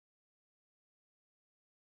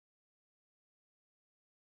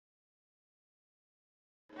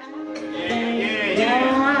thank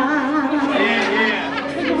God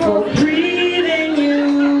for breathing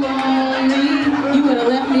you on me. You would have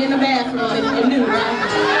left me in the bathroom if you knew, right?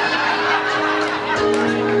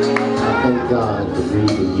 Thank God for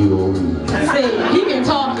breathing you on me. See, he been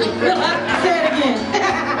talking. Say it again.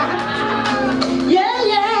 Yeah,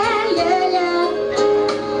 yeah, yeah, yeah.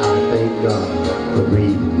 I thank God for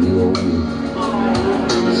breathing you on me.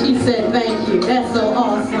 She said thank you. That's so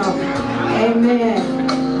awesome. Amen.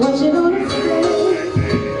 What you gonna say?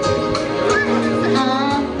 I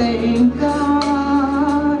thank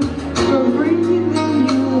God for breathing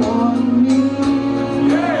you on me.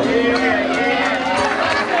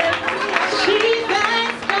 She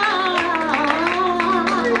thanks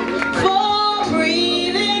God for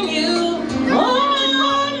breathing you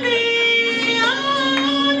on me,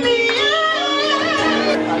 on me.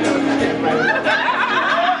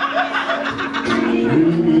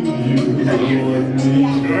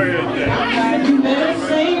 You better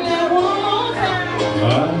sing that one more time.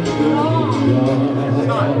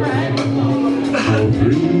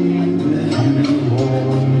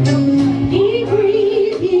 He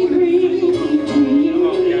breathed, he breathed, he breathed.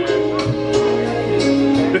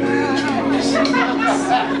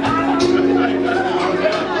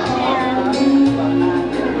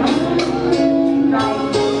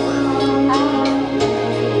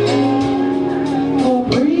 For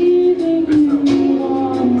breathing you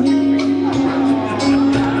on me.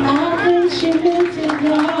 I think she meant it,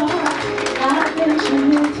 y'all. I think she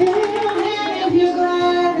meant it. And if you're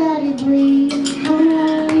glad that he breathed, come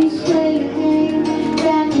on, he straight again,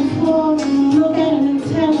 back and forth. Look at him and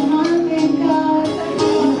tell him, I thank God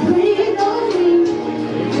you breathed on me.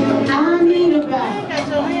 I need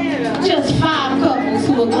about just 5 couples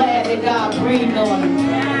who are glad that God breathed on them.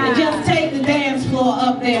 And just take the dance floor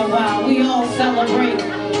up there while we all celebrate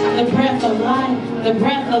the breath of life, the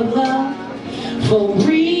breath of love, for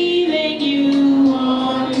breathing you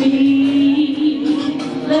on me.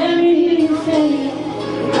 Let me hear you say it.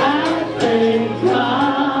 I thank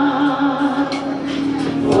God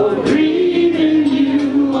for breathing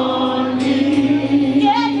you on me.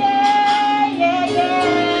 Yeah, yeah, yeah, yeah.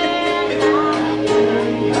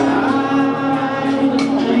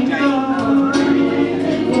 Thank God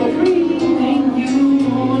for breathing you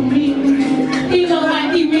on me. You know,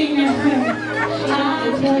 like he reading that prayer. I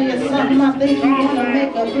tell you something, I think you want to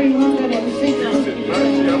make a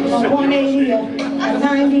 360 or 180 or a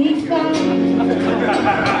 95.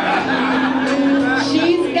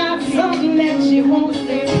 She's got something that she wants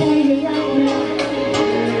to tell you right now.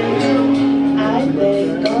 I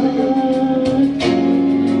thank God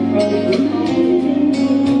for breathing you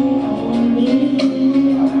on me.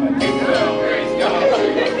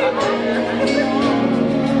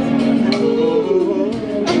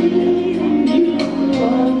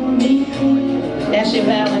 That's your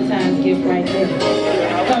Valentine's gift right there.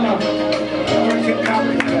 Come on.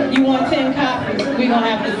 You want 10 copies? We're going to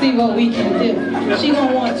have to see what we can do. She's going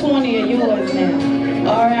to want 20 of yours now.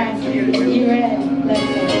 All right. You ready? Let's go.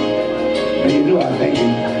 You know I thank you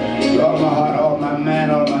with all my heart, all my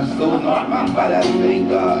mind, all my soul, and all my body. I thank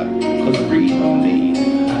God because breathing on me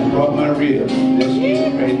and brought my ribs. That's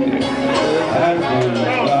you right there. I thank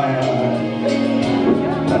God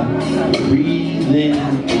for breathing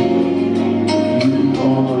you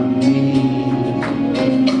on me.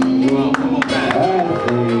 I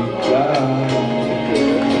thank God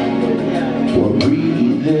for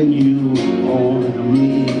breathing you on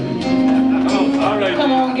me.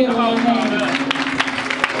 Come on, give him a hand.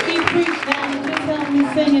 He preached that and just help me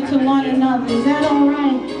sing it to one another. Is that all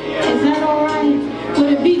right? Is that all right? Would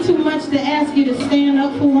it be too much to ask you to stand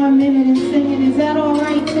up for 1 minute and sing it? Is that all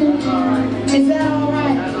right too? Is that all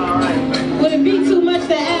right? Would it be too much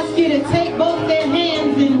to ask you to take both their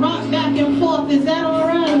hands and rock back and forth? Is that all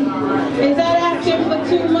right? Is that asking for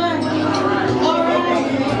too much? All right.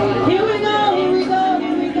 Here we go, here we go,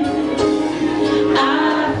 here we go. I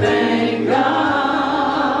thank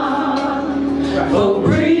God for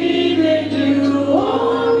breathing you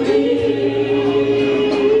on me.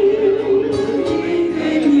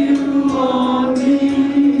 Breathing you on me.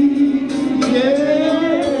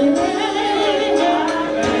 Yeah.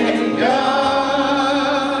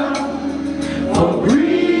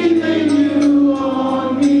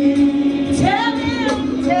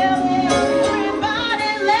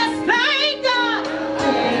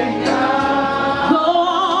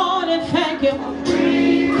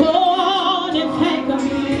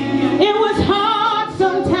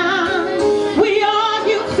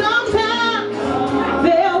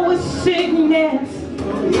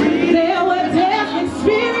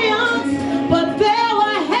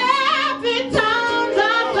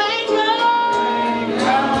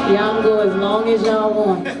 as y'all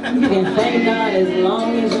want. You can thank God as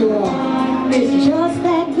long as you want. It's just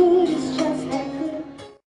that